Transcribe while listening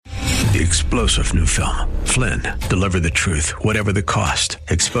The explosive new film, Flynn, deliver the truth, whatever the cost.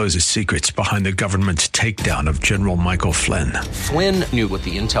 Exposes secrets behind the government's takedown of General Michael Flynn. Flynn knew what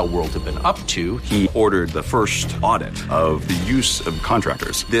the intel world had been up to. He ordered the first audit of the use of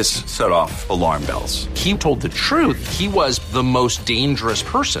contractors. This set off alarm bells. He told the truth. He was the most dangerous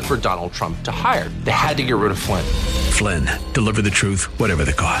person for Donald Trump to hire. They had to get rid of Flynn. Flynn, deliver the truth, whatever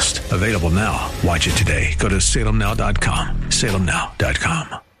the cost. Available now. Watch it today. Go to salemnow.com.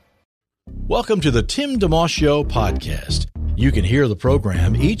 salemnow.com. Welcome to the Tim DeMoss Show podcast. You can hear the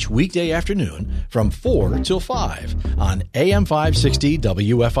program each weekday afternoon from 4 till 5 on AM 560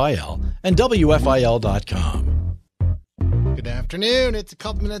 WFIL and WFIL.com. Good afternoon. It's a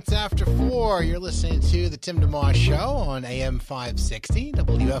couple minutes after 4. You're listening to the Tim DeMoss Show on AM 560,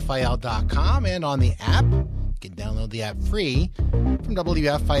 WFIL.com, and on the app. You can download the app free from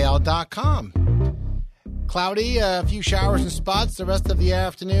WFIL.com. Cloudy, a few showers in spots the rest of the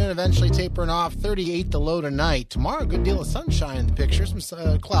afternoon, eventually tapering off. 38 the low tonight. Tomorrow, a good deal of sunshine in the picture.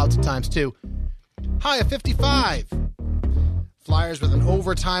 Some clouds at times, too. High of 55. Flyers with an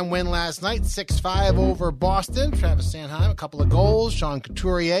overtime win last night, 6-5 over Boston. Travis Sanheim, a couple of goals. Sean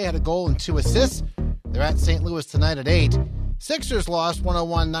Couturier had a goal and 2 assists. They're at St. Louis tonight at 8. Sixers lost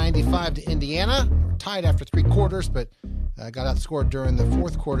 101-95 to Indiana. We're tied after 3 quarters, but got outscored during the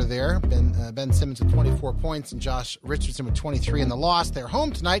fourth quarter there. Ben Simmons with 24 points and Josh Richardson with 23 in the loss. They're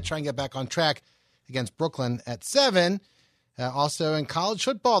home tonight, trying to get back on track against Brooklyn at 7. Also in college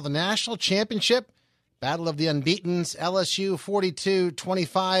football, the national championship, battle of the unbeatens, LSU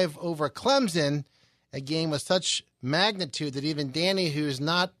 42-25 over Clemson. A game with such magnitude that even Danny, who's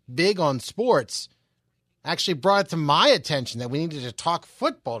not big on sports, actually brought it to my attention that we needed to talk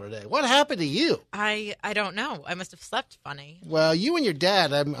football today. What happened to you? I don't know. I must have slept funny. Well, you and your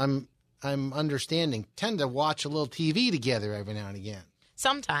dad, I'm understanding, tend to watch a little TV together every now and again.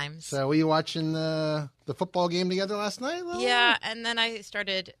 Sometimes. So were you watching the football game together last night? Yeah, and then I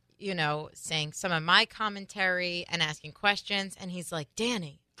started, saying some of my commentary and asking questions, and he's like,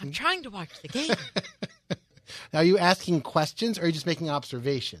 Danny, I'm trying to watch the game. Now, are you asking questions or are you just making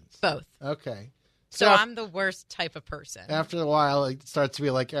observations? Both. Okay. So I'm the worst type of person. After a while, it starts to be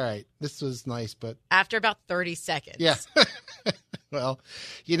like, all right, this was nice, but after about 30 seconds. Yeah. Well,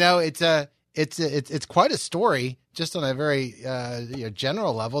 it's quite a story just on a very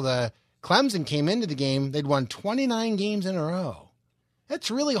general level. The Clemson came into the game, they'd won 29 games in a row. That's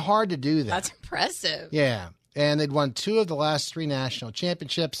really hard to do that. That's impressive. Yeah. And they'd won 2 of the last 3 national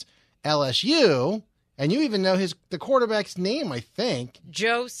championships. LSU, and you even know the quarterback's name, I think.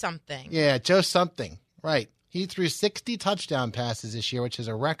 Joe something. Yeah, Joe something. Right. He threw 60 touchdown passes this year, which is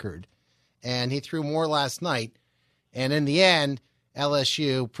a record. And he threw more last night. And in the end,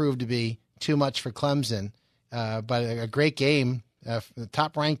 LSU proved to be too much for Clemson. But a great game. The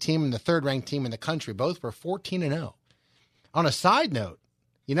top-ranked team and the third-ranked team in the country. Both were 14-0. On a side note,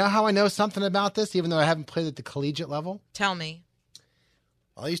 you know how I know something about this, even though I haven't played at the collegiate level? Tell me.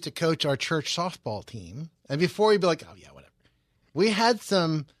 I used to coach our church softball team. And before you'd be like, oh, yeah, whatever. We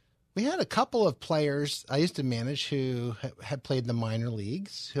had a couple of players I used to manage who had played in the minor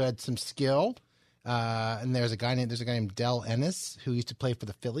leagues, who had some skill. And there's a guy named Del Ennis who used to play for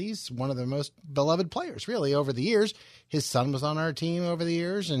the Phillies, one of the most beloved players, really, over the years. His son was on our team over the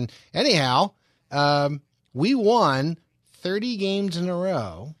years. And anyhow, we won 30 games in a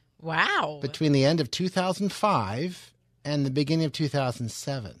row. Wow. Between the end of 2005 and the beginning of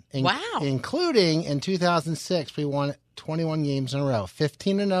 2007. Wow. Including in 2006, we won 21 games in a row.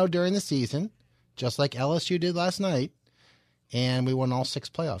 15-0 during the season, just like LSU did last night. And we won all 6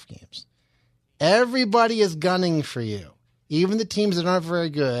 playoff games. Everybody is gunning for you. Even the teams that aren't very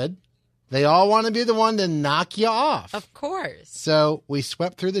good, they all want to be the one to knock you off. Of course. So we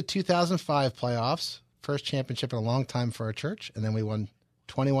swept through the 2005 playoffs, first championship in a long time for our church. And then we won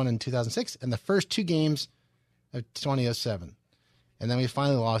 21 in 2006 and the first 2 games of 2007. And then we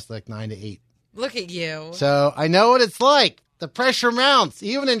finally lost like 9-8. Look at you. So I know what it's like. The pressure mounts,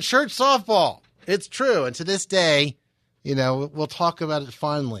 even in church softball. It's true. And to this day, we'll talk about it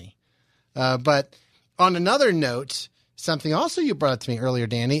fondly. But on another note, something also you brought up to me earlier,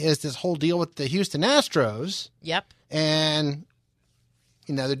 Danny, is this whole deal with the Houston Astros. Yep. And,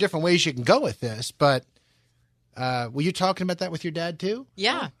 there are different ways you can go with this, but were you talking about that with your dad too?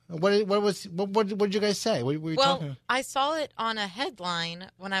 Yeah. What did you guys say? What were you talking about? I saw it on a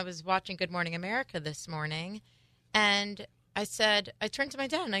headline when I was watching Good Morning America this morning, and I turned to my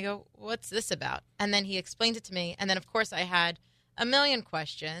dad and I go, what's this about? And then he explained it to me, and then of course I had a million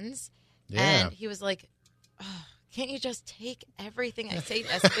questions, and he was like, oh, can't you just take everything I say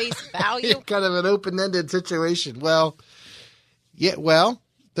as face value? Kind of an open-ended situation. Well,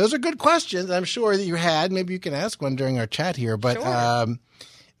 those are good questions. I'm sure that you had. Maybe you can ask one during our chat here. But Sure.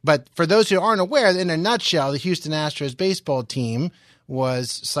 But for those who aren't aware, in a nutshell, the Houston Astros baseball team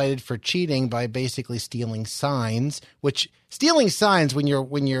was cited for cheating by basically stealing signs. Which stealing signs when you're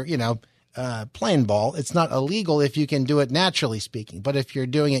playing ball, it's not illegal if you can do it naturally speaking. But if you're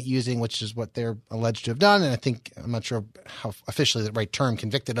doing it using, which is what they're alleged to have done, and I'm not sure how officially the right term,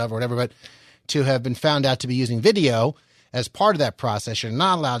 convicted of or whatever, but to have been found out to be using video as part of that process, you're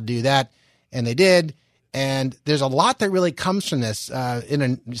not allowed to do that, and they did. And there's a lot that really comes from this.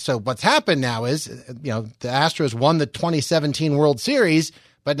 So what's happened now is, the Astros won the 2017 World Series,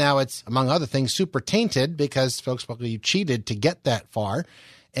 but now it's, among other things, super tainted because folks you cheated to get that far.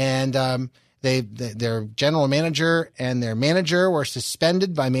 And their general manager and their manager were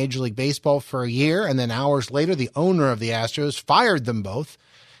suspended by Major League Baseball for a year, and then hours later, the owner of the Astros fired them both.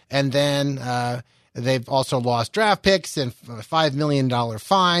 And then they've also lost draft picks and a $5 million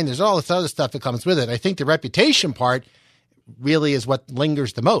fine. There's all this other stuff that comes with it. I think the reputation part really is what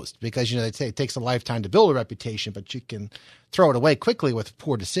lingers the most because, they say it takes a lifetime to build a reputation, but you can throw it away quickly with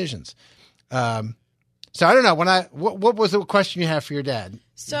poor decisions. So I don't know. What was the question you have for your dad?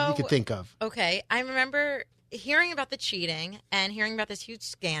 So you could think of. Okay, I remember hearing about the cheating and hearing about this huge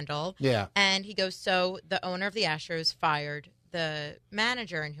scandal. Yeah. And he goes, so the owner of the Astros fired the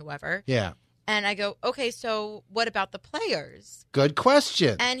manager and whoever. Yeah. And I go, okay, so what about the players? Good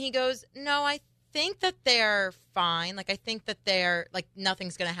question. And he goes, no, I think that they're fine. Like, I think that they're, like,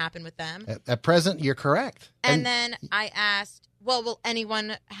 nothing's going to happen with them. At present, you're correct. And then I asked, well, will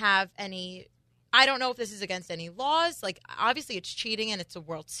anyone have any, I don't know if this is against any laws. Like, obviously it's cheating and it's a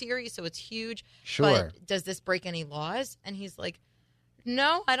World Series, so it's huge. Sure. But does this break any laws? And he's like,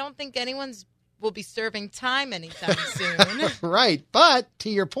 no, I don't think anyone's will be serving time anytime soon. Right. But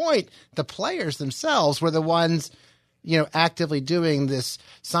to your point, the players themselves were the ones, actively doing this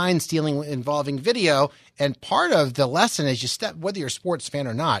sign stealing involving video. And part of the lesson is whether you're a sports fan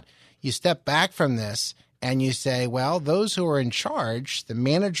or not, you step back from this and you say, well, those who are in charge, the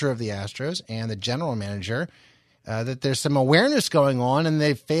manager of the Astros and the general manager, that there's some awareness going on, and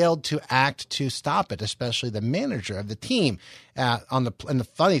they failed to act to stop it, especially the manager of the team. And the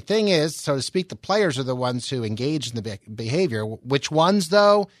funny thing is, so to speak, the players are the ones who engage in the behavior. Which ones,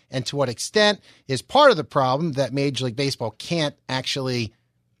 though, and to what extent, is part of the problem that Major League Baseball can't actually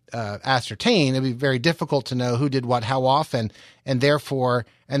ascertain. It'd be very difficult to know who did what, how often, and therefore,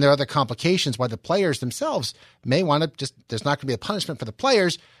 and there are other complications why the players themselves may want to there's not going to be a punishment for the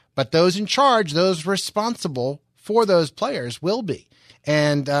players, but those in charge, those responsible for those players will be.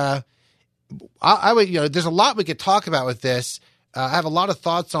 And I would, there's a lot we could talk about with this. I have a lot of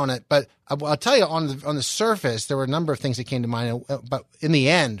thoughts on it, but I'll tell you on the surface, there were a number of things that came to mind. But in the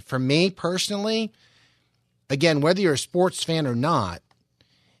end, for me personally, again, whether you're a sports fan or not,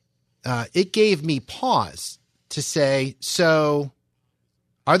 it gave me pause to say, so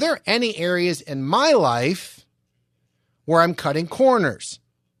are there any areas in my life where I'm cutting corners?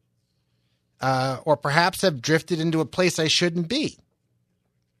 Or perhaps have drifted into a place I shouldn't be?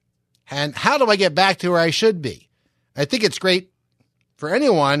 And how do I get back to where I should be? I think it's great for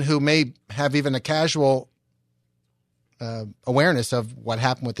anyone who may have even a casual awareness of what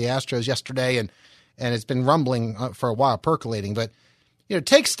happened with the Astros yesterday, and it's been rumbling for a while, percolating. But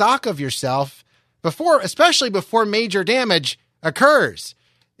take stock of yourself especially before major damage occurs.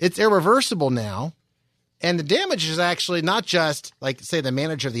 It's irreversible now. And the damage is actually not just, like, say, the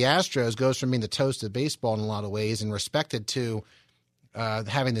manager of the Astros goes from being the toast of baseball in a lot of ways and respected to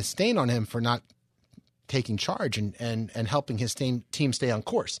having the stain on him for not taking charge and helping his team stay on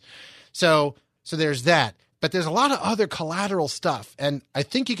course. So there's that. But there's a lot of other collateral stuff. And I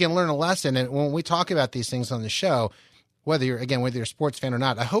think you can learn a lesson. And when we talk about these things on the show, whether you're a sports fan or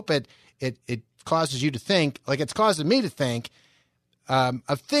not, I hope it causes you to think, like it's causing me to think,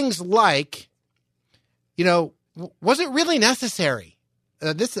 of things like, was it really necessary?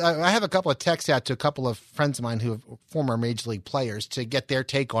 I have a couple of texts out to a couple of friends of mine who are former Major League players to get their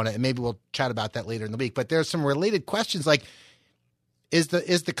take on it, and maybe we'll chat about that later in the week. But there's some related questions like, is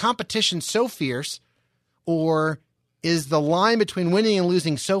the competition so fierce, or is the line between winning and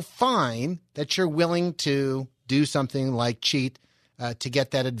losing so fine that you're willing to do something like cheat to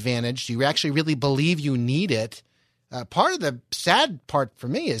get that advantage? Do you actually really believe you need it? Part of the sad part for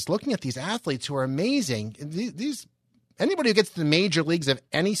me is looking at these athletes who are amazing. Anybody who gets to the major leagues of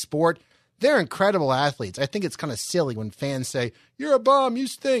any sport, they're incredible athletes. I think it's kind of silly when fans say, you're a bum, you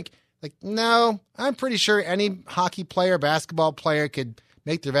stink. Like, no, I'm pretty sure any hockey player, basketball player could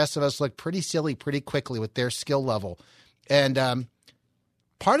make the rest of us look pretty silly pretty quickly with their skill level. And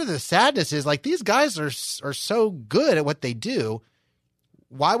part of the sadness is, like, these guys are so good at what they do.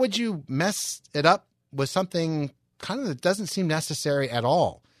 why would you mess it up with something kind of that doesn't seem necessary at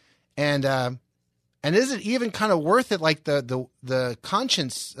all? And is it even kind of worth it? Like the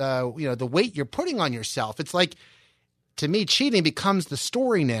conscience, the weight you're putting on yourself. It's like, to me, cheating becomes the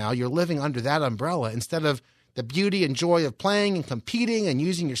story now. You're living under that umbrella instead of the beauty and joy of playing and competing and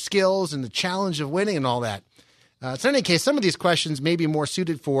using your skills and the challenge of winning and all that. So in any case, some of these questions may be more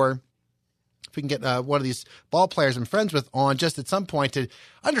suited for, if we can get one of these ball players I'm friends with on just at some point to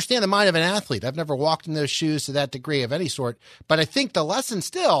understand the mind of an athlete. I've never walked in those shoes to that degree of any sort, but I think the lesson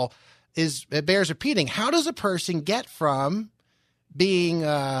still is, it bears repeating. How does a person get from being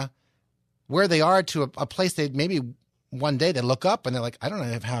where they are to a place they maybe one day they look up and they're like, I don't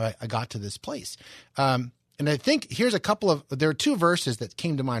know how I got to this place. And I think here's there are two verses that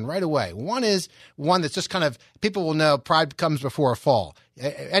came to mind right away. One is one that's just kind of, people will know pride comes before a fall.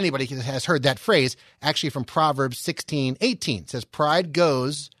 Anybody has heard that phrase, actually from Proverbs 16:18. It says, pride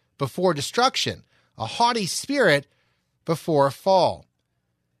goes before destruction, a haughty spirit before a fall.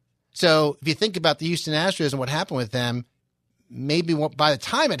 So if you think about the Houston Astros and what happened with them, maybe by the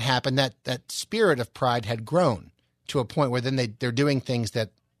time it happened, that spirit of pride had grown to a point where then they're doing things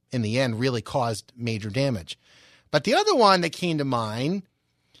that in the end really caused major damage. But the other one that came to mind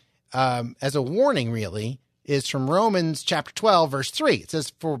as a warning really is from Romans chapter 12, verse 3. It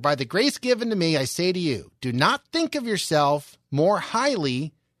says, for by the grace given to me, I say to you, do not think of yourself more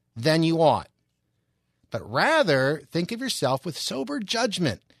highly than you ought, but rather think of yourself with sober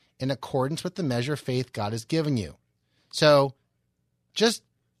judgment in accordance with the measure of faith God has given you. So just,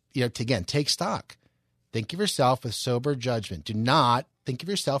 again, take stock. Think of yourself with sober judgment. Do not think of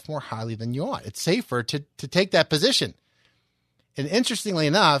yourself more highly than you ought. It's safer to take that position. And interestingly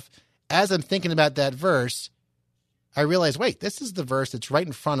enough, as I'm thinking about that verse, I realize, wait, this is the verse that's right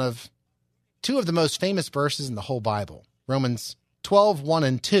in front of two of the most famous verses in the whole Bible. Romans 12:1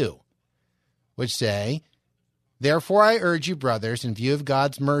 and 2, which say, therefore I urge you, brothers, in view of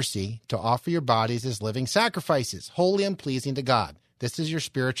God's mercy, to offer your bodies as living sacrifices, holy and pleasing to God. This is your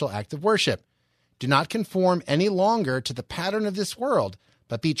spiritual act of worship. Do not conform any longer to the pattern of this world,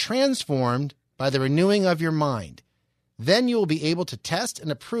 but be transformed by the renewing of your mind. Then you will be able to test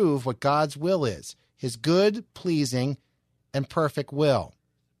and approve what God's will is, his good, pleasing, and perfect will.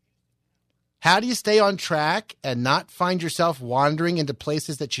 How do you stay on track and not find yourself wandering into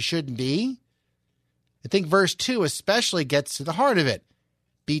places that you shouldn't be? I think verse 2 especially gets to the heart of it.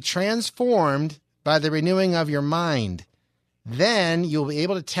 Be transformed by the renewing of your mind. Then you'll be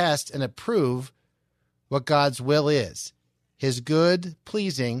able to test and approve what God's will is, his good,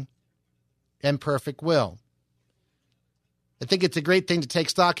 pleasing, and perfect will. I think it's a great thing to take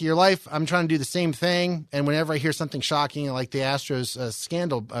stock of your life. I'm trying to do the same thing, and whenever I hear something shocking like the Astros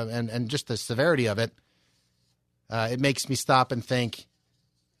scandal and just the severity of it, it makes me stop and think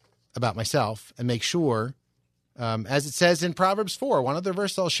about myself and make sure, as it says in Proverbs 4, one other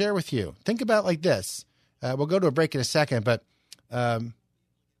verse I'll share with you. Think about it like this. We'll go to a break in a second, but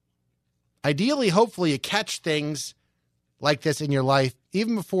ideally, hopefully, you catch things like this in your life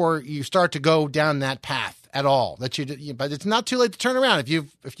even before you start to go down that path at all. But it's not too late to turn around.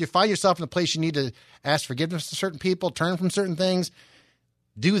 If you find yourself in a place you need to ask forgiveness to certain people, turn from certain things,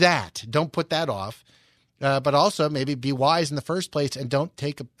 do that. Don't put that off. But also maybe be wise in the first place and don't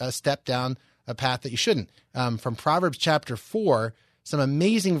take a step down a path that you shouldn't. From Proverbs chapter 4, some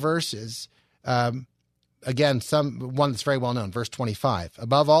amazing verses. Again, one that's very well known, verse 25.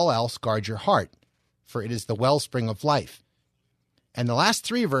 Above all else, guard your heart, for it is the wellspring of life. And the last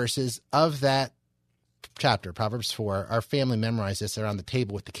three verses of that chapter, Proverbs 4, our family memorized this around the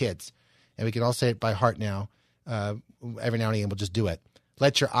table with the kids. And we can all say it by heart now. Every now and again, we'll just do it.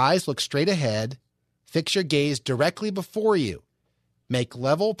 Let your eyes look straight ahead. Fix your gaze directly before you. Make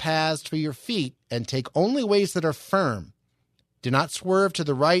level paths for your feet and take only ways that are firm. Do not swerve to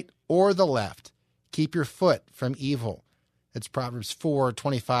the right or the left. Keep your foot from evil. It's Proverbs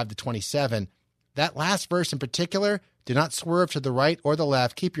 4:25-27. That last verse in particular, do not swerve to the right or the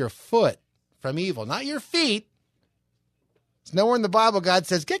left. Keep your foot from evil, not your feet. It's nowhere in the Bible God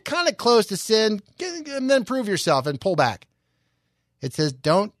says, get kind of close to sin and then prove yourself and pull back. It says,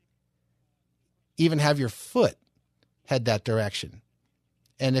 don't even have your foot head that direction.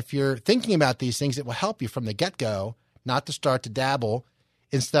 And if you're thinking about these things, it will help you from the get-go not to start to dabble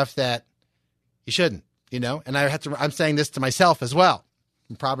in stuff that you shouldn't, and I'm saying this to myself as well.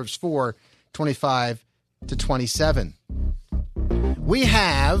 In Proverbs 4:25-27. We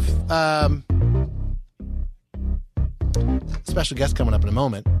have special guest coming up in a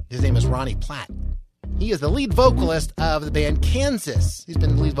moment. His name is Ronnie Platt. He is the lead vocalist of the band Kansas. He's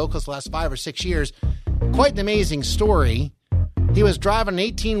been the lead vocalist the last 5 or 6 years. Quite an amazing story. He was driving an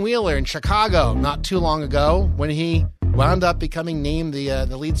 18-wheeler in Chicago not too long ago when he wound up becoming named the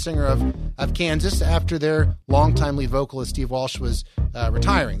lead singer of Kansas after their longtime lead vocalist Steve Walsh was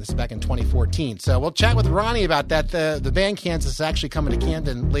retiring. This is back in 2014. So we'll chat with Ronnie about that. The band Kansas is actually coming to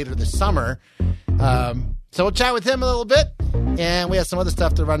Camden later this summer. So we'll chat with him a little bit, and we have some other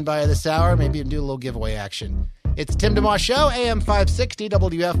stuff to run by this hour. Maybe even do a little giveaway action. It's Tim DeMoss Show, AM 560,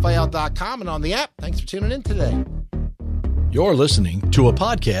 WFIL.com, and on the app. Thanks for tuning in today. You're listening to a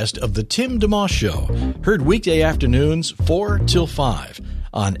podcast of The Tim DeMoss Show, heard weekday afternoons 4 till 5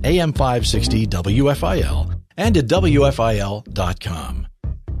 on AM 560 WFIL and at WFIL.com.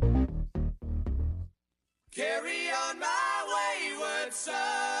 Carry on my wayward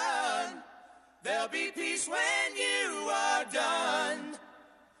son. There'll be peace when you are done.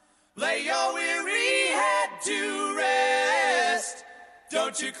 Lay your weary head to rest.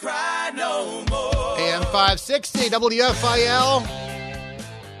 Don't you cry no more. AM 560, WFIL.com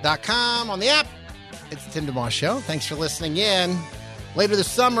on the app. It's the Tim DeMoss Show. Thanks for listening in. Later this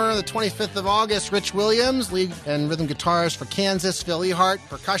summer, the 25th of August, Rich Williams, lead and rhythm guitarist for Kansas, Phil Ehart,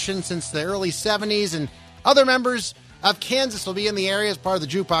 percussion since the early 70s, and other members of Kansas will be in the area as part of the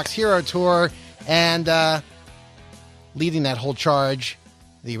Jukebox Hero Tour, and leading that whole charge,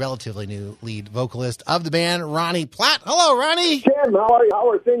 the relatively new lead vocalist of the band, Ronnie Platt. Hello, Ronnie. Tim, how are you? How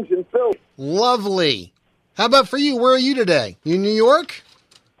are things in Philly? Lovely. How about for you? Where are you today? You in New York?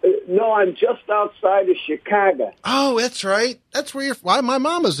 No, I'm just outside of Chicago. Oh, that's right. That's where you're from. Well, my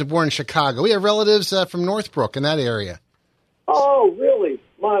mom was born in Chicago. We have relatives from Northbrook in that area. Oh, really?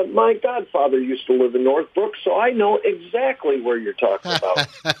 My godfather used to live in Northbrook, so I know exactly where you're talking about.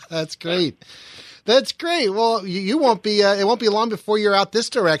 That's great. That's great. Well, you won't be. It won't be long before you're out this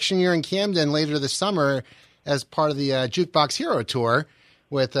direction. You're in Camden later this summer as part of the Jukebox Hero Tour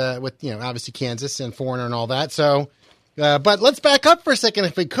with obviously Kansas and Foreigner and all that. So, but let's back up for a second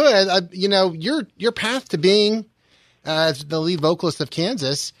if we could. Your path to being the lead vocalist of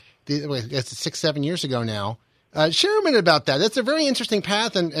Kansas. It's 6-7 years ago now. Share a minute about that. That's a very interesting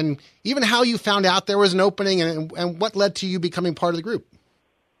path, and even how you found out there was an opening, and what led to you becoming part of the group.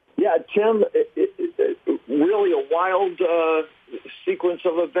 Yeah, Tim, really a wild sequence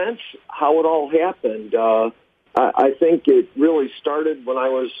of events, how it all happened. I think it really started when I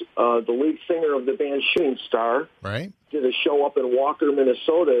was the lead singer of the band Shooting Star. Right. Did a show up in Walker,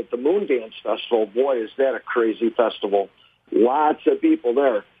 Minnesota at the Moon Dance Festival. Boy, is that a crazy festival. Lots of people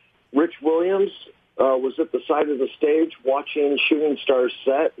there. Rich Williams was at the side of the stage watching Shooting Star's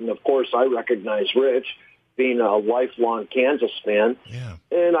set, and of course I recognized Rich, being a lifelong Kansas fan. Yeah.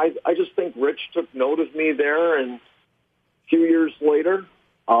 And I just think Rich took note of me there, and a few years later,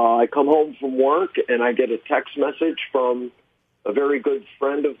 I come home from work, and I get a text message from a very good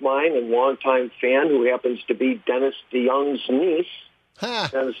friend of mine and longtime fan who happens to be Dennis DeYoung's niece. Huh.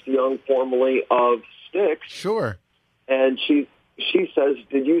 Dennis DeYoung, formerly of Styx. Sure. And she says,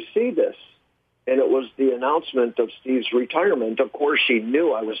 "Did you see this?" And it was the announcement of Steve's retirement. Of course, she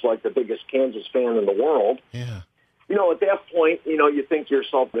knew I was like the biggest Kansas fan in the world. Yeah. At that point, you think to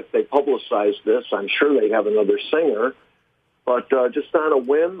yourself, if they publicize this, I'm sure they'd have another singer. But just on a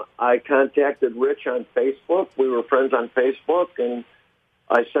whim, I contacted Rich on Facebook. We were friends on Facebook, and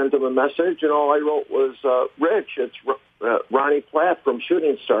I sent him a message, and all I wrote was, Rich, it's Ronnie Platt from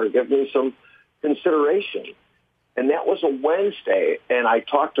Shooting Star. Give me some consideration. And that was a Wednesday, and I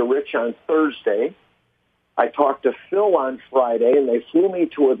talked to Rich on Thursday. I talked to Phil on Friday, and they flew me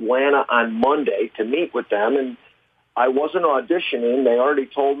to Atlanta on Monday to meet with them. And I wasn't auditioning. They already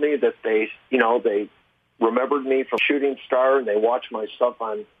told me that they remembered me from Shooting Star, and they watched my stuff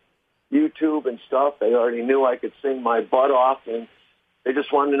on YouTube and stuff. They already knew I could sing my butt off, and they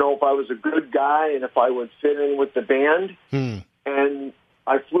just wanted to know if I was a good guy and if I would fit in with the band. And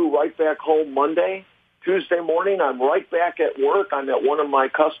I flew right back home Monday. Tuesday morning, I'm right back at work. I'm at one of my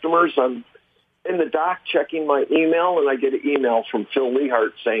customers. I'm in the dock checking my email, and I get an email from Phil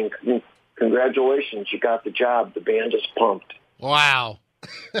Ehart saying, "Congratulations, you got the job. The band is pumped." Wow.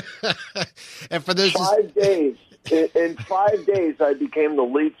 And for those 5 days, in 5 days, I became the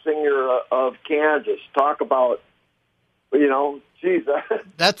lead singer of Kansas. Talk about, geez.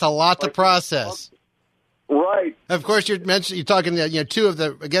 That's a lot to process. Right. Of course, you're talking, two of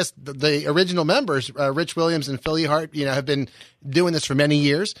the original members, Rich Williams and Phil Ehart, have been doing this for many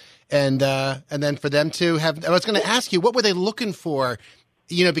years. And then for them to have, I was going to ask you, what were they looking for?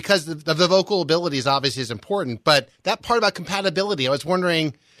 Because the vocal abilities obviously is important, but that part about compatibility, I was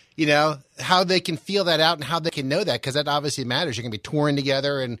wondering, how they can feel that out and how they can know that, because that obviously matters. You're going to be touring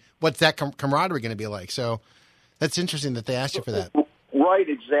together, and what's that camaraderie going to be like? So that's interesting that they asked you for that. Right,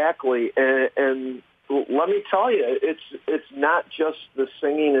 exactly. And let me tell you, it's not just the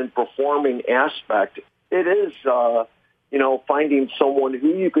singing and performing aspect. It is, finding someone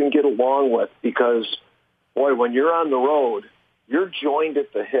who you can get along with because, boy, when you're on the road, you're joined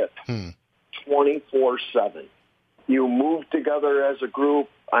at the hip 24/7. You move together as a group.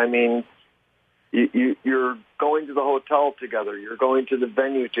 I mean, you're going to the hotel together. You're going to the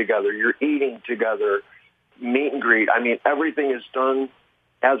venue together. You're eating together, meet and greet. I mean, everything is done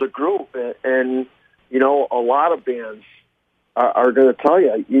as a group. And a lot of bands are going to tell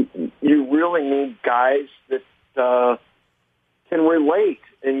you, you really need guys that can relate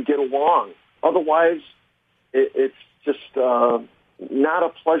and get along. Otherwise, it's just not a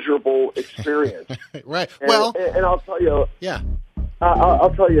pleasurable experience. Right. And I'll tell you, yeah,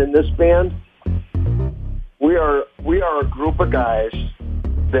 I'll tell you, in this band, we are a group of guys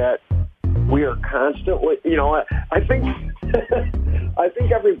that we are constantly. I think I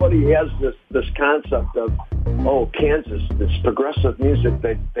think everybody has this concept of, Kansas, this progressive music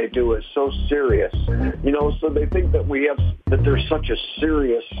they do is so serious. So they think that that there's such a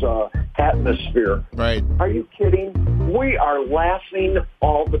serious atmosphere. Right. Are you kidding? We are laughing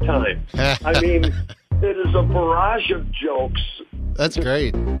all the time. I mean, it is a barrage of jokes. That's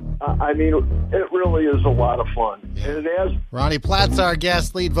great. It really is a lot of fun. Yeah. And it is. Ronnie Platt's our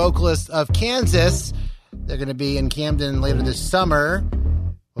guest, lead vocalist of Kansas. They're going to be in Camden later this summer.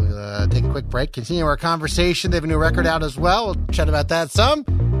 We'll take a quick break, continue our conversation. They have a new record out as well. We'll chat about that some.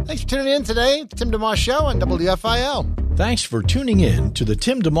 Thanks for tuning in today. It's Tim DeMoss Show on WFIL. Thanks for tuning in to the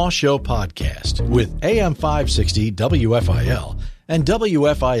Tim DeMoss Show podcast with AM 560 WFIL and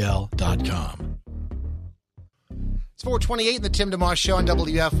WFIL.com. It's 4:28 in the Tim DeMoss Show on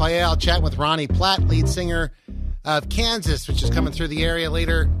WFIL. Chatting with Ronnie Platt, lead singer of Kansas, which is coming through the area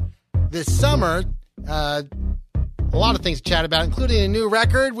later this summer. A lot of things to chat about, including a new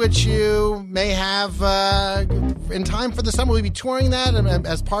record, which you may have in time for the summer. Will you be touring that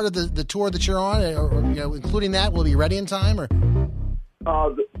as part of the tour that you're on, or including that? Will it be ready in time? Or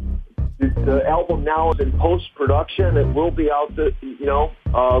the album now is in post-production. It will be out, a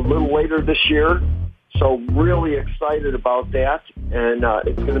little later this year. So really excited about that. And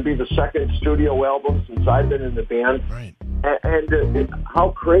it's going to be the second studio album since I've been in the band. Right. And how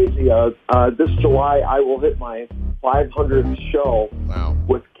crazy, this July I will hit my 500th show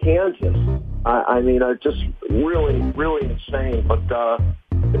with Kansas. Just really, really insane. But a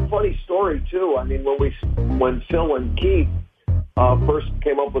funny story, too. I mean, when Phil and Keith first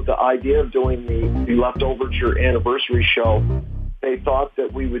came up with the idea of doing the Left Overture anniversary show, they thought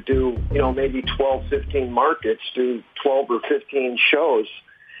that we would do, maybe 12, 15 markets, do 12 or 15 shows.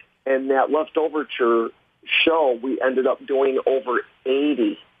 And that Left Overture show, we ended up doing over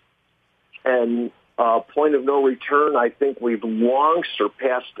 80. And Point of No Return, I think we've long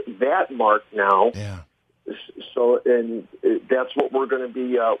surpassed that mark now. Yeah. So, and that's what we're going to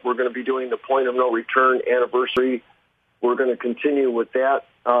be. We're going to be doing the Point of No Return anniversary. We're going to continue with that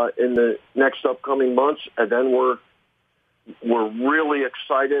in the next upcoming months, and then we're really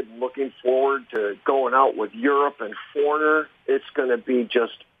excited and looking forward to going out with Europe and Foreigner. It's going to be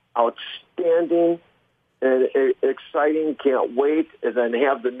just outstanding and exciting. Can't wait. And then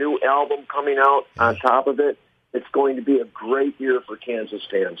have the new album coming out on top of it. It's going to be a great year for Kansas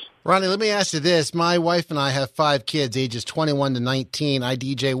fans. Ronnie, let me ask you this. My wife and I have 5 kids, ages 21 to 19. I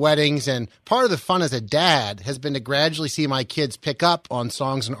DJ weddings, and part of the fun as a dad has been to gradually see my kids pick up on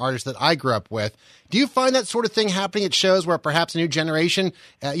songs and artists that I grew up with. Do you find that sort of thing happening at shows where perhaps a new generation,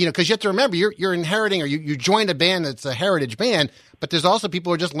 because you have to remember, you're inheriting, or you joined a band that's a heritage band, but there's also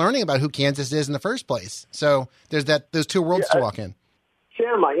people who are just learning about who Kansas is in the first place. So there's those two worlds to walk in.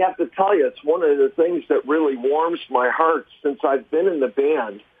 Tim, I have to tell you, it's one of the things that really warms my heart since I've been in the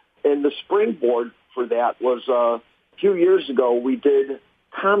band. And the springboard for that was a few years ago, we did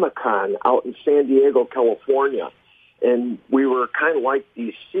Comic-Con out in San Diego, California. And we were kind of like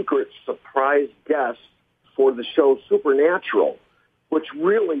the secret surprise guests for the show Supernatural, which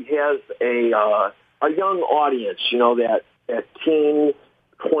really has a young audience, that teen,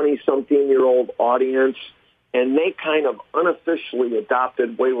 20-something-year-old audience. And they kind of unofficially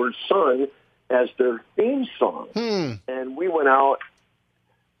adopted Wayward Son as their theme song. And we went out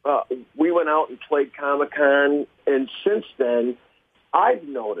and played Comic-Con. And since then, I've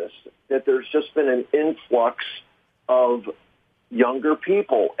noticed that there's just been an influx of younger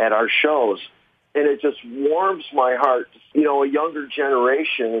people at our shows. And it just warms my heart to see, a younger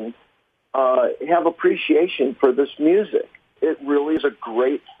generation have appreciation for this music. It really is a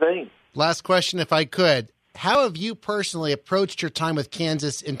great thing. Last question, if I could. How have you personally approached your time with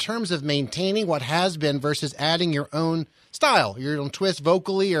Kansas in terms of maintaining what has been versus adding your own style, your own twist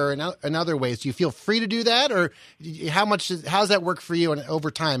vocally or in other ways. Do you feel free to do that, or how's that work for you? And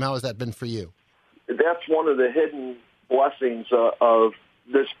over time, how has that been for you? That's one of the hidden blessings of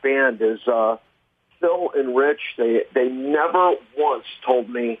this band is Phil and Rich. They never once told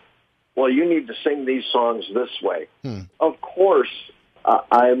me, well, you need to sing these songs this way. Of course,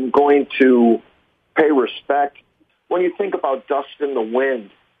 I'm going to pay respect. When you think about Dust in the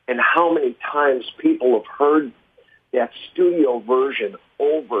Wind and how many times people have heard that studio version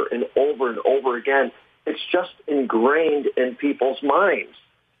over and over and over again, it's just ingrained in people's minds.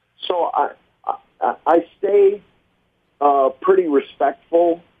 So I stay pretty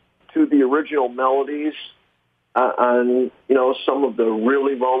respectful to the original melodies on, some of the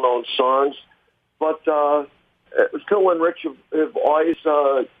really well-known songs. But Phil and Rich have always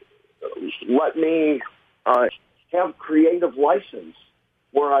let me have creative license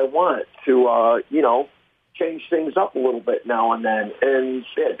where I want to, change things up a little bit now and then. And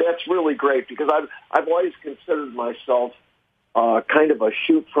that's really great because I've always considered myself kind of a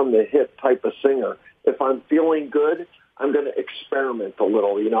shoot-from-the-hip type of singer. If I'm feeling good, I'm going to experiment a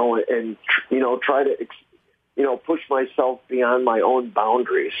little, and try to push myself beyond my own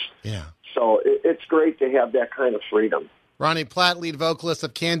boundaries. Yeah. So it's great to have that kind of freedom. Ronnie Platt, lead vocalist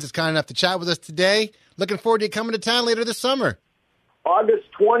of Kansas, kind enough to chat with us today. Looking forward to you coming to town later this summer. August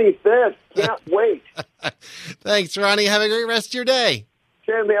 25th. Can't wait. Thanks, Ronnie. Have a great rest of your day.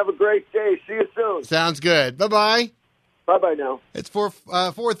 Sam, have a great day. See you soon. Sounds good. Bye-bye. Bye-bye now. It's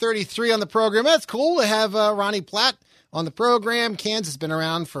 4:33 on the program. That's cool to have Ronnie Platt on the program. Kansas has been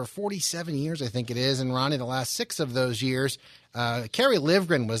around for 47 years, I think it is, and Ronnie, the last 6 of those years. Kerry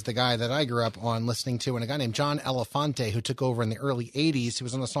Livgren was the guy that I grew up on listening to, and a guy named John Elefante, who took over in the early 80s, who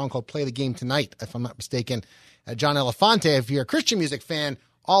was on a song called Play the Game Tonight, if I'm not mistaken. John Elefante, if you're a Christian music fan,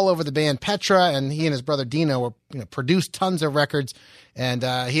 all over the band Petra, and he and his brother Dino were, produced tons of records. And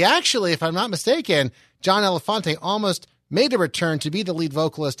he actually, if I'm not mistaken, John Elefante almost made a return to be the lead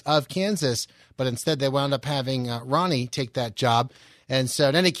vocalist of Kansas, but instead they wound up having Ronnie take that job. And so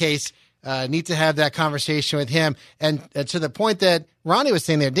in any case, need to have that conversation with him. And to the point that Ronnie was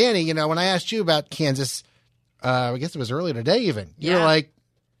saying there, Danny, when I asked you about Kansas, I guess it was earlier today even, you were like,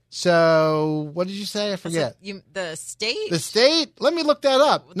 so what did you say? I forget. The state? The state? Let me look that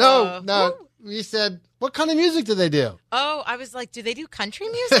up. No. You said, what kind of music do they do? Oh, I was like, do they do country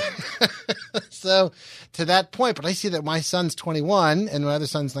music? So to that point, but I see that my son's 21 and my other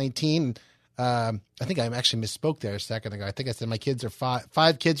son's 19. I think I actually misspoke there a second ago. I think I said my kids are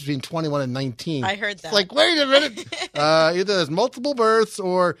five kids between 21 and 19. I heard that. It's like, wait a minute. Either there's multiple births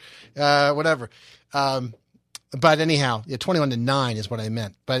or whatever. But anyhow, 21 to 9 is what I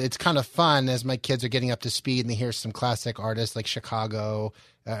meant. But it's kind of fun as my kids are getting up to speed and they hear some classic artists like Chicago,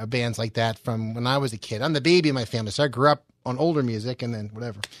 bands like that from when I was a kid. I'm the baby in my family, so I grew up on older music and then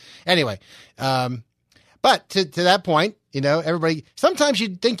whatever. Anyway, but to that point, everybody, sometimes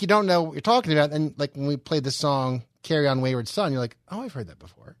you think you don't know what you're talking about. And like when we played the song Carry On Wayward Son, you're like, oh, I've heard that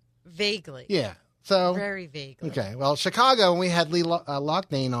before. Vaguely. Yeah. So very vaguely. Okay. Well, Chicago, when we had Lee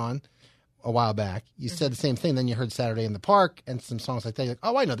Loughnane on a while back, you said the same thing. Then you heard Saturday in the Park and some songs like that. You're like,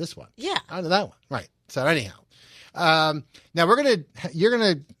 oh, I know this one. Yeah. I know that one. Right. So anyhow, now you're going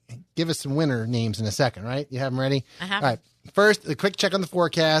to give us some winner names in a second, right? You have them ready? I have. All right. First, a quick check on the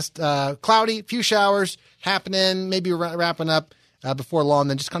forecast. Cloudy, few showers happening, maybe wrapping up before long.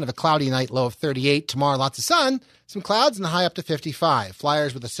 Then just kind of a cloudy night, low of 38. Tomorrow, lots of sun, some clouds, and the high up to 55.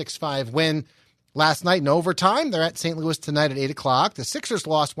 Flyers with a 6-5 win. Last night in overtime, they're at St. Louis tonight at 8 o'clock. The Sixers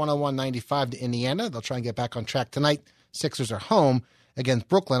lost 101-95 to Indiana. They'll try and get back on track tonight. Sixers are home against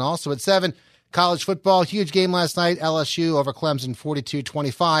Brooklyn. Also at 7, college football, huge game last night. LSU over Clemson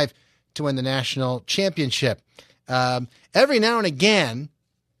 42-25 to win the national championship. Every now and again,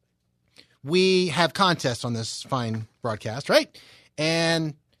 we have contests on this fine broadcast, right?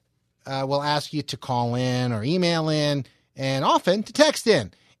 And we'll ask you to call in or email in and often to text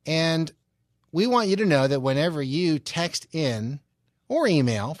in. And we want you to know that whenever you text in or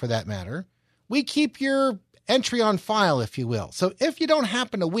email, for that matter, we keep your entry on file, if you will. So if you don't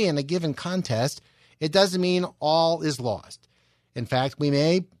happen to win a given contest, it doesn't mean all is lost. In fact, we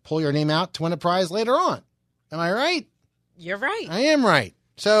may pull your name out to win a prize later on. Am I right? You're right. I am right.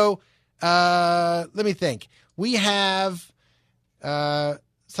 So let me think. We have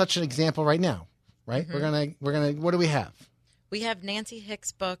such an example right now, right? Mm-hmm. We're gonna. What do we have? We have Nancy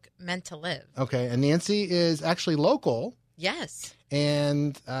Hick's book, Meant to Live. Okay, and Nancy is actually local. Yes.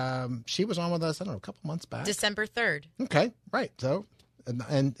 And she was on with us, I don't know, a couple months back. December 3rd. Okay, right. So,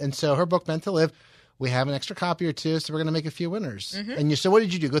 and so her book, Meant to Live, we have an extra copy or two, so we're going to make a few winners. Mm-hmm. And so what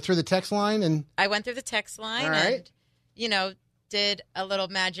did you do? Go through the text line? And I went through the text line. All right. And, did a little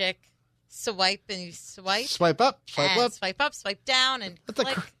magic swipe and you Swipe up, swipe and up. swipe up, swipe down, and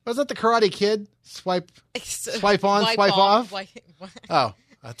click. Was that the Karate Kid? Swipe on, swipe off? Oh,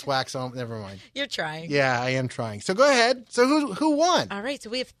 that's wax on. Never mind. You're trying. Yeah, I am trying. So go ahead. So who won? All right, so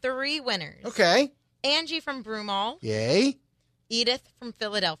we have 3 winners. Okay. Angie from Broomall. Yay. Edith from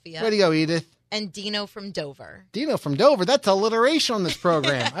Philadelphia. Way to go, Edith. And Dino from Dover. Dino from Dover. That's alliteration on this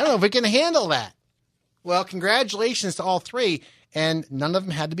program. I don't know if we can handle that. Well, congratulations to all 3. And none of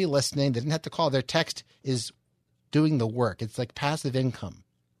them had to be listening. They didn't have to call. Their text is doing the work. It's like passive income,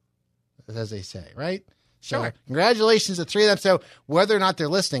 as they say, right? So Sure. Congratulations to 3 of them. So whether or not they're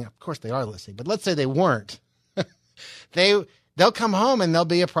listening, of course they are listening, but let's say they weren't. They'll come home and there'll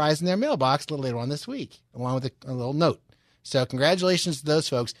be a prize in their mailbox a little later on this week, along with a little note. So congratulations to those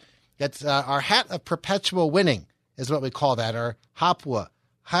folks. That's our Hat of Perpetual Winning is what we call that, our Hapwa.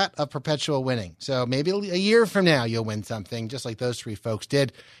 Hat of Perpetual Winning. So maybe a year from now, you'll win something just like those 3 folks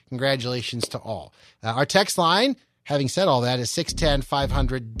did. Congratulations to all. Our text line, having said all that, is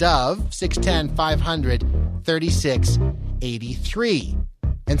 610-500-DOVE, 610-500-3683.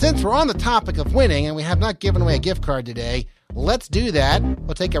 And since we're on the topic of winning and we have not given away a gift card today, let's do that.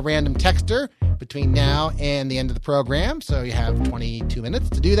 We'll take a random texter between now and the end of the program. So you have 22 minutes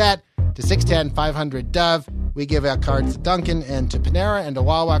to do that. To 610-500-DOVE. We give out cards to Dunkin' and to Panera and to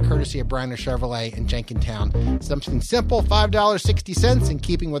Wawa, courtesy of Bryner Chevrolet in Jenkintown. Something simple, $5.60 in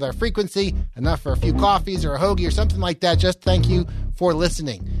keeping with our frequency, enough for a few coffees or a hoagie or something like that. Just thank you for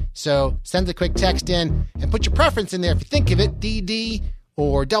listening. So send a quick text in and put your preference in there if you think of it, DD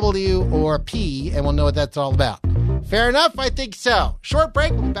or W or P, and we'll know what that's all about. Fair enough? I think so. Short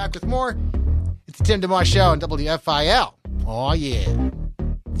break. We'll be back with more. It's the Tim DeMoss Show on WFIL. Oh, yeah.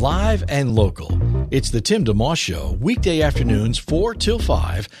 Live and local. It's the Tim DeMoss Show, weekday afternoons 4 till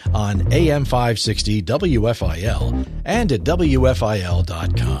 5 on AM 560 WFIL and at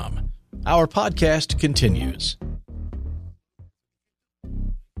WFIL.com. Our podcast continues.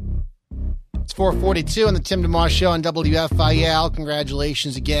 It's 4:42 on the Tim DeMoss Show on WFIL.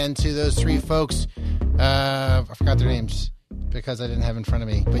 Congratulations again to those 3 folks. I forgot their names because I didn't have in front of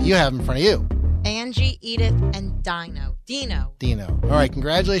me, but you have in front of you. Angie, Edith, and Dino. All right,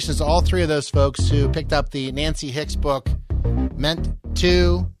 congratulations to all 3 of those folks who picked up the Nancy Hicks book, Meant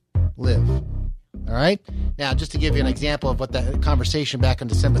to Live. All right? Now, just to give you an example of what that conversation back on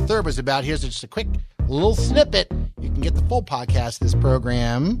December 3rd was about, here's just a quick little snippet. You can get the full podcast of this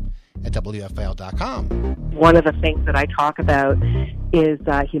program at WFIL.com. One of the things that I talk about is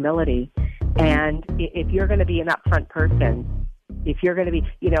humility. And if you're going to be an upfront person, if you're going to be,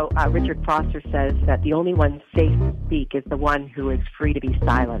 Richard Foster says that the only one safe to speak is the one who is free to be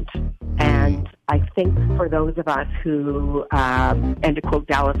silent. And I think for those of us who, and to quote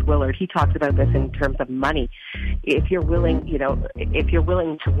Dallas Willard, he talks about this in terms of money. If you're willing, if you're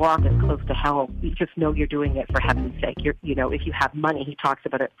willing to walk as close to hell, you just know you're doing it for heaven's sake. If you have money, he talks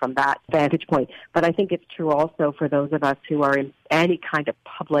about it from that vantage point. But I think it's true also for those of us who are in any kind of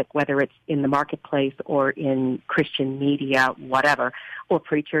public, whether it's in the marketplace or in Christian media, whatever, or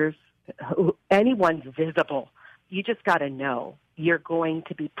preachers, anyone's visible. You just got to know you're going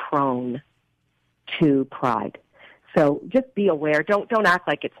to be prone to pride. So just be aware. Don't act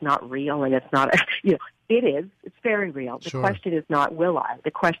like it's not real and it's not, it is. It's very real. The question is not will I?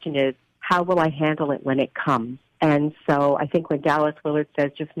 The question is how will I handle it when it comes? And so I think when Dallas Willard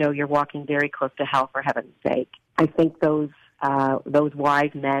says just know you're walking very close to hell for heaven's sake, I think those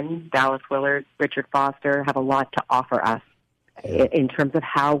wise men, Dallas Willard, Richard Foster, have a lot to offer us in terms of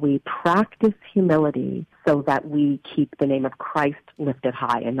how we practice humility so that we keep the name of Christ lifted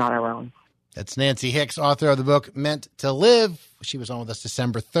high and not our own. That's Nancy Hicks, author of the book Meant to Live. She was on with us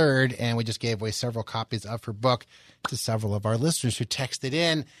December 3rd, and we just gave away several copies of her book to several of our listeners who texted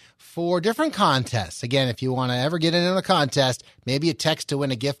in for different contests. Again, if you want to ever get in on a contest, maybe a text to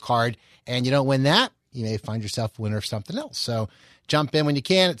win a gift card, and you don't win that, you may find yourself a winner of something else. So jump in when you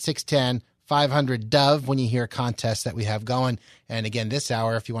can at 610-500-DOVE when you hear a contest that we have going. And again, this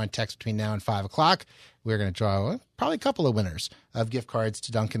hour, if you want to text between now and 5 o'clock, we're going to draw probably a couple of winners of gift cards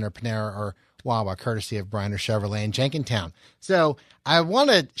to Dunkin' or Panera or Wawa, courtesy of Bryner Chevrolet in Jenkintown. So I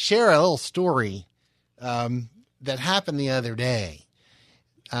want to share a little story that happened the other day.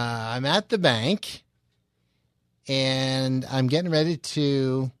 I'm at the bank, and I'm getting ready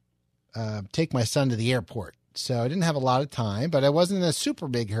to take my son to the airport. So I didn't have a lot of time, but I wasn't in a super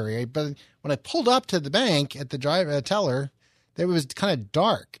big hurry. But when I pulled up to the bank at the teller, it was kind of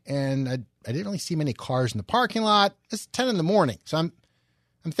dark, and I didn't really see many cars in the parking lot. It's 10 in the morning. So I'm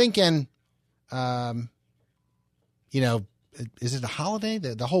thinking, is it a holiday?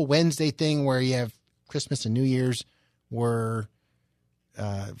 The whole Wednesday thing where you have Christmas and New Year's were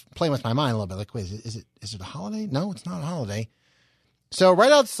playing with my mind a little bit. Like, wait, is it a holiday? No, it's not a holiday. So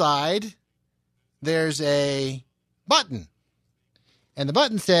right outside, there's a button. And the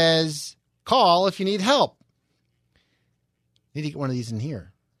button says, call if you need help. Need to get one of these in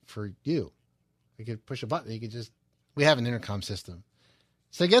here for you. You could push a button. You could just, we have an intercom system.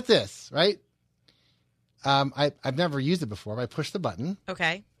 So get this, right? I've never used it before, but I push the button.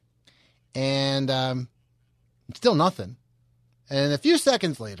 Okay. And still nothing. And a few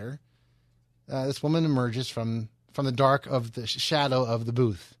seconds later, this woman emerges from the dark of the shadow of the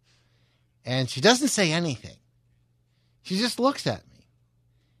booth. And she doesn't say anything. She just looks at me.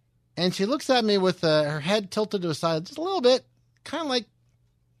 And she looks at me with her head tilted to the side just a little bit, kind of like,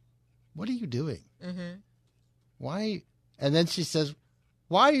 what are you doing? Mm-hmm. Why? And then she says,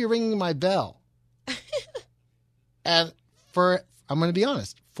 why are you ringing my bell? And I'm going to be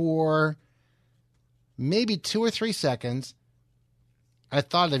honest, for maybe 2 or 3 seconds, I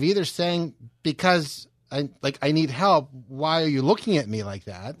thought of either saying, because I need help, why are you looking at me like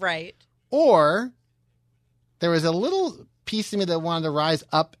that? Right. Or there was a little piece of me that wanted to rise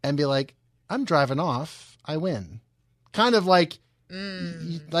up and be like, I'm driving off, I win. Kind of like,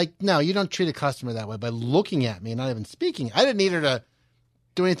 no, you don't treat a customer that way by looking at me and not even speaking. I didn't need her to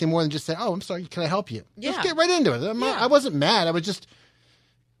do anything more than just say, oh, I'm sorry, can I help you? Yeah. Just get right into it. I wasn't mad. I was just...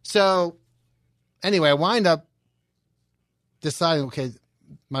 So, anyway, I wind up deciding, okay,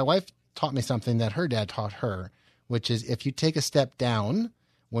 my wife taught me something that her dad taught her, which is if you take a step down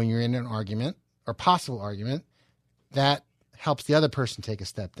when you're in an argument or possible argument, that helps the other person take a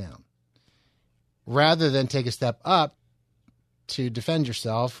step down rather than take a step up to defend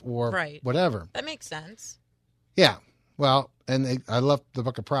yourself or whatever. That makes sense. Yeah. Well, and I love the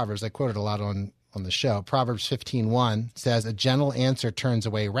book of Proverbs. I quote it a lot on the show. Proverbs 15:1 says, a gentle answer turns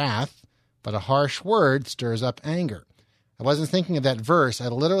away wrath, but a harsh word stirs up anger. I wasn't thinking of that verse. I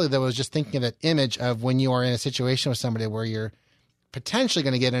was just thinking of that image of when you are in a situation with somebody where you're potentially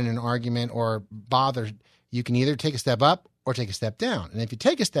going to get in an argument or bothered. You can either take a step up or take a step down. And if you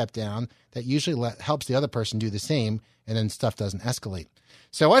take a step down, that usually helps the other person do the same, and then stuff doesn't escalate.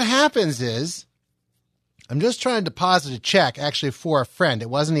 So what happens is, I'm just trying to deposit a check actually for a friend. It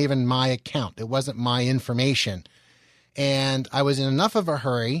wasn't even my account. It wasn't my information. And I was in enough of a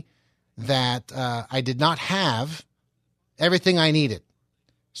hurry that I did not have everything I needed,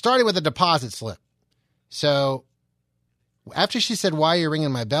 starting with a deposit slip. So after she said, why are you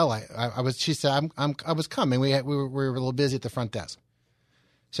ringing my bell? She said, I was coming. We were a little busy at the front desk.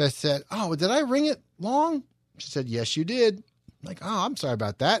 So I said, oh, did I ring it long? She said, yes, you did. I'm like, oh, I'm sorry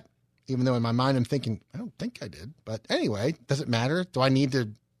about that. Even though in my mind I'm thinking, I don't think I did. But anyway, does it matter? Do I need to,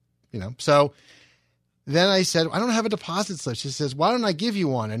 So then I said, I don't have a deposit slip. She says, why don't I give you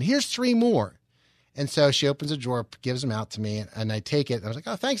one? And here's 3 more. And so she opens a drawer, gives them out to me, and I take it. And I was like,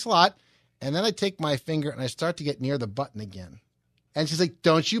 oh, thanks a lot. And then I take my finger and I start to get near the button again. And she's like,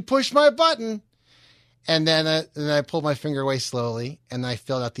 don't you push my button. And then I pulled my finger away slowly and I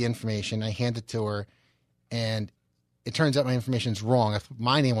filled out the information. I handed it to her, and it turns out my information is wrong. I put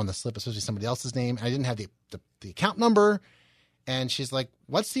my name on the slip, especially somebody else's name. I didn't have the account number. And she's like,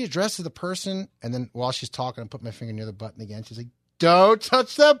 what's the address of the person? And then while she's talking, I put my finger near the button again. She's like, don't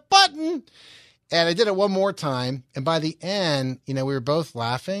touch that button. And I did it one more time. And by the end, we were both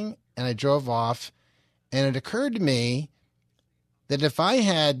laughing, and I drove off. And it occurred to me that if I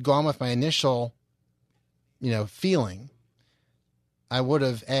had gone with my initial, feeling, I would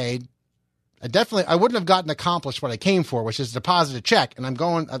have, I wouldn't have gotten accomplished what I came for, which is deposit a check. And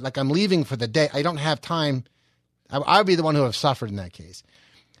I'm leaving for the day. I don't have time. I'd be the one who have suffered in that case.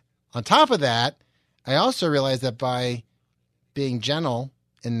 On top of that, I also realized that by being gentle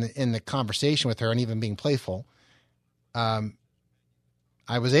in the conversation with her and even being playful, I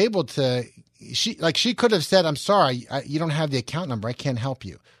was able to, she could have said, I'm sorry, you don't have the account number. I can't help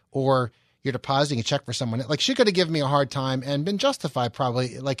you. Or you're depositing a check for someone. Like, she could have given me a hard time and been justified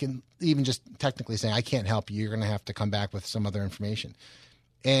probably, even just technically saying, I can't help you. You're going to have to come back with some other information.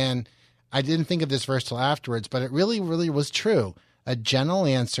 And I didn't think of this verse till afterwards, but it really, really was true. A gentle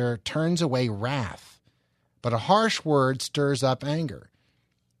answer turns away wrath, but a harsh word stirs up anger.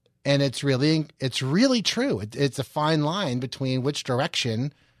 And it's really true. It's a fine line between which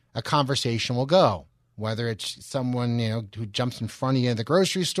direction a conversation will go. Whether it's someone, who jumps in front of you in the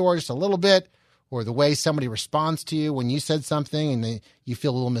grocery store just a little bit, or the way somebody responds to you when you said something and you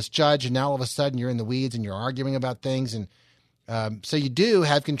feel a little misjudged, and now all of a sudden you're in the weeds and you're arguing about things. And so you do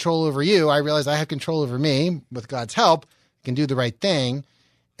have control over you. I realize I have control over me. With God's help, I can do the right thing.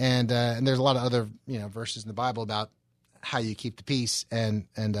 And there's a lot of other verses in the Bible about how you keep the peace and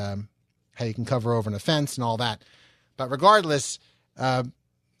how you can cover over an offense and all that. But regardless, I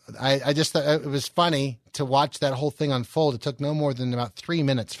just thought it was funny to watch that whole thing unfold. It took no more than about 3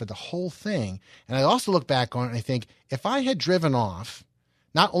 minutes for the whole thing. And I also look back on it and I think, if I had driven off,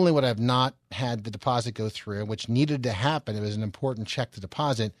 not only would I have not had the deposit go through, which needed to happen, it was an important check to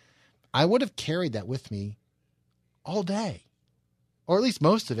deposit, I would have carried that with me all day, or at least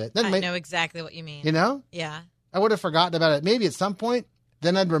most of it. I know exactly what you mean. You know? Yeah. I would have forgotten about it maybe at some point.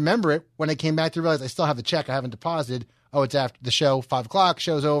 Then I'd remember it when I came back to realize I still have the check I haven't deposited. Oh, it's after the show, 5 o'clock,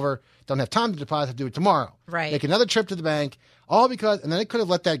 show's over. Don't have time to deposit, have to do it tomorrow. Right. Make another trip to the bank, all because, and then I could have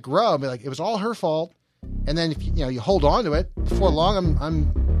let that grow and be like, it was all her fault. And then if you hold on to it, before long, I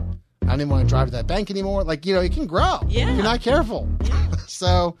don't even want to drive to that bank anymore. Like, it can grow if you're not careful. Yeah.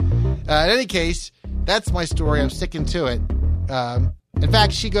 So, in any case, that's my story. I'm sticking to it. In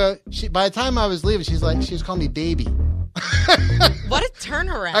fact, by the time I was leaving, she was calling me baby. What a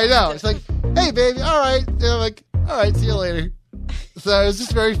turnaround. I know. It's like, hey, baby, all right. And I'm like, all right, see you later. So it was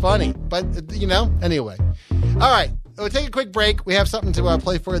just very funny. But, anyway. All right. We'll take a quick break. We have something to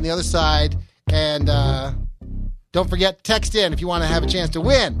play for on the other side. And don't forget to text in if you want to have a chance to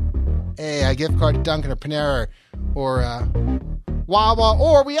win a gift card to Dunkin' or Panera or Wawa.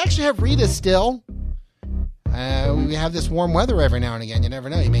 Or we actually have Rita still. We have this warm weather every now and again. You never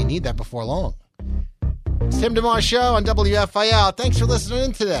know. You may need that before long. It's Tim DeMoss Show on WFIL. Thanks for listening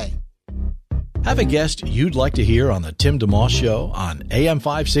in today. Have a guest you'd like to hear on the Tim DeMoss Show on AM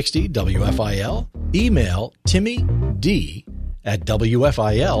 560 WFIL? Email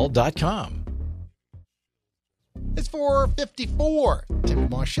timmyd@wfil.com. It's 4:54. Tim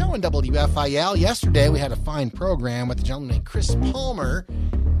DeMoss Show on WFIL. Yesterday we had a fine program with a gentleman named Chris Palmer.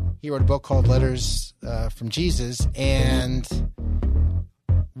 He wrote a book called Letters from Jesus, and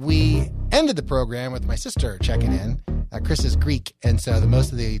we ended the program with my sister checking in. Chris is Greek, and so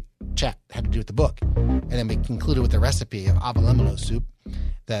most of the chat had to do with the book. And then we concluded with a recipe of avalemino soup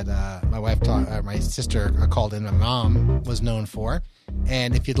that my sister called in, my mom was known for.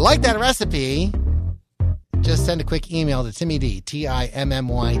 And if you'd like that recipe, just send a quick email to timmyd,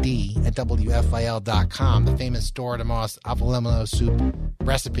 Timmyd, @wfil.com, the famous Dora DeMoss avalemino soup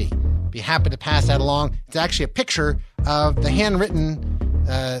recipe. Be happy to pass that along. It's actually a picture of the handwritten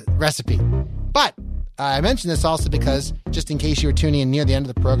recipe. But I mentioned this also because, just in case you were tuning in near the end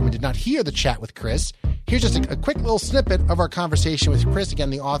of the program and did not hear the chat with Chris, here's just a quick little snippet of our conversation with Chris, again,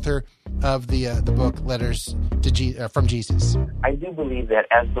 the author of the book Letters from Jesus. I do believe that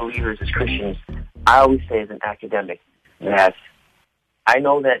as believers, as Christians, I always say as an academic that I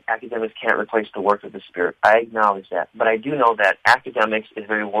know that academics can't replace the work of the Spirit. I acknowledge that. But I do know that academics is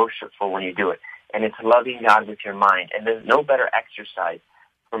very worshipful when you do it. And it's loving God with your mind. And there's no better exercise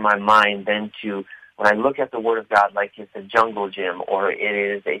for my mind than to, when I look at the Word of God like it's a jungle gym or it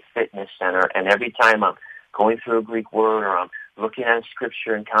is a fitness center, and every time I'm going through a Greek word or I'm looking at a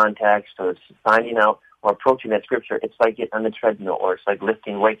scripture in context or finding out or approaching that scripture, it's like getting on the treadmill or it's like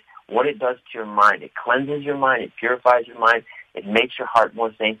lifting weights. What it does to your mind, it cleanses your mind, it purifies your mind, it makes your heart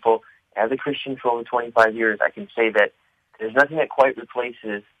more thankful. As a Christian for over 25 years, I can say that there's nothing that quite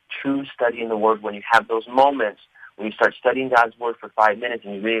replaces true studying the Word when you have those moments when you start studying God's Word for 5 minutes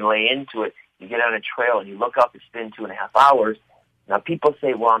and you really lay into it. You get on a trail and you look up, it's been 2.5 hours. Now people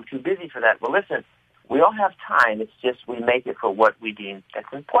say, well, I'm too busy for that. Well, listen, we all have time. It's just we make it for what we deem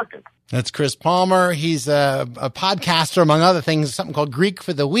that's important. That's Chris Palmer. He's a podcaster, among other things, something called Greek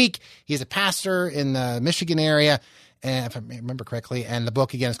for the Week. He's a pastor in the Michigan area, and if I remember correctly. And the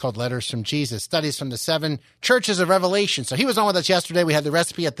book, again, is called Letters from Jesus, Studies from the 7 Churches of Revelation. So he was on with us yesterday. We had the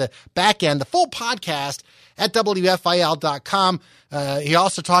recipe at the back end, the full podcast at WFIL.com. He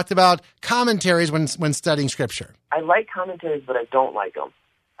also talked about commentaries when studying Scripture. I like commentaries, but I don't like them.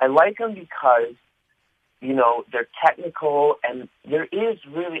 I like them because, they're technical, and there is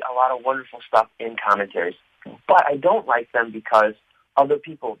really a lot of wonderful stuff in commentaries. But I don't like them because other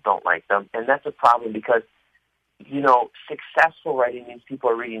people don't like them, and that's a problem because, successful writing means people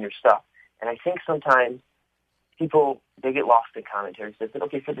are reading your stuff. And I think sometimes people, they get lost in commentaries. They said,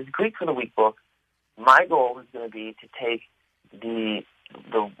 okay, for this Greek for the Week book, my goal is going to be to take the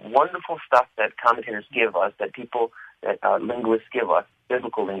wonderful stuff that commentators give us, that linguists give us,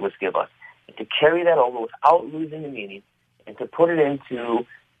 biblical linguists give us, and to carry that over without losing the meaning, and to put it into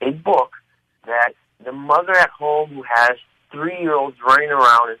a book that the mother at home who has 3-year-olds running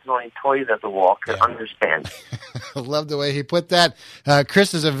around and throwing toys at the wall can understand. I love the way he put that.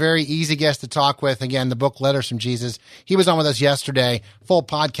 Chris is a very easy guest to talk with. Again, the book Letters from Jesus. He was on with us yesterday. Full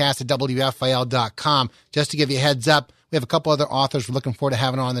podcast at WFIL.com. Just to give you a heads up, we have a couple other authors we're looking forward to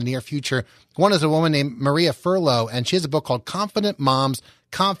having on in the near future. One is a woman named Maria Furlow, and she has a book called Confident Moms,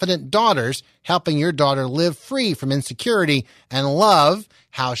 confident daughters, helping your daughter live free from insecurity and love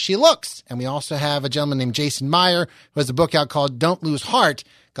how she looks. And we also have a gentleman named Jason Meyer who has a book out called Don't Lose Heart,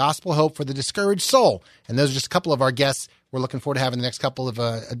 Gospel Hope for the Discouraged Soul. And those are just a couple of our guests we're looking forward to having the next couple of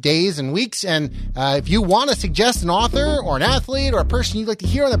days and weeks. And if you want to suggest an author or an athlete or a person you'd like to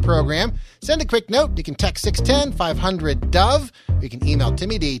hear on the program, send a quick note. You can text 610-500-DOVE. You can email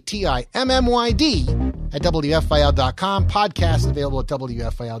Timmy, T-I-M-M-Y-D, at WFIL.com. Podcast available at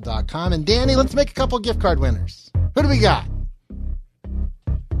WFIL.com. And Danny, let's make a couple gift card winners. Who do we got?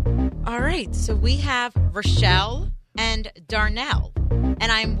 All right. So we have Rochelle and Darnell.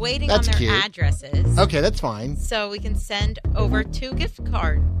 And I'm waiting That's on their cute. addresses. Okay, that's fine. So we can send over 2 gift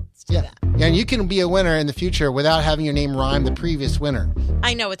cards to them. Yeah, and you can be a winner in the future without having your name rhyme the previous winner.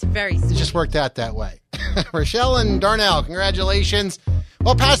 I know, it's very sweet. It just worked out that way. Rochelle and Darnell, congratulations.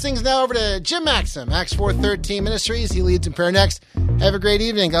 Well, pass things now over to Jim Maxim, Acts 413 Ministries. He leads in prayer next. Have a great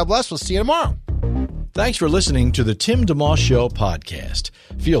evening. God bless. We'll see you tomorrow. Thanks for listening to the Tim DeMoss Show podcast.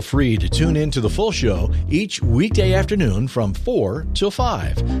 Feel free to tune in to the full show each weekday afternoon from 4 till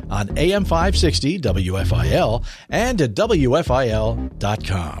 5 on AM 560 WFIL and at WFIL.com.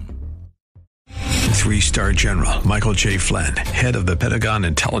 3-star General Michael J. Flynn, head of the Pentagon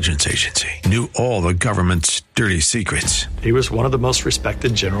Intelligence Agency, knew all the government's dirty secrets. He was one of the most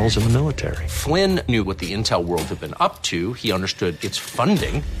respected generals in the military. Flynn knew what the intel world had been up to. He understood its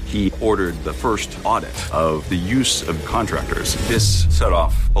funding. He ordered the first audit of the use of contractors. This set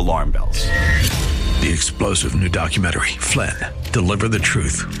off alarm bells. The explosive new documentary, Flynn, Deliver the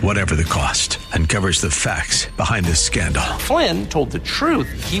Truth, Whatever the Cost, uncovers the facts behind this scandal. Flynn told the truth.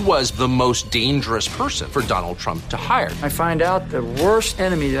 He was the most dangerous person for Donald Trump to hire. I find out the worst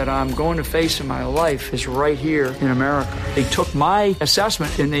enemy that I'm going to face in my life is right here in America. They took my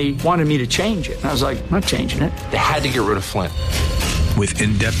assessment and they wanted me to change it. And I was like, I'm not changing it. They had to get rid of Flynn. With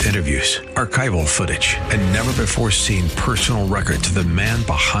in-depth interviews, archival footage, and never-before-seen personal records of the man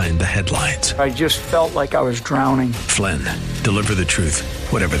behind the headlines. I just felt like I was drowning. Flynn, Deliver the Truth,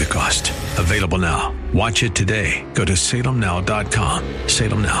 Whatever the Cost. Available now. Watch it today. Go to salemnow.com.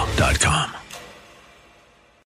 salemnow.com.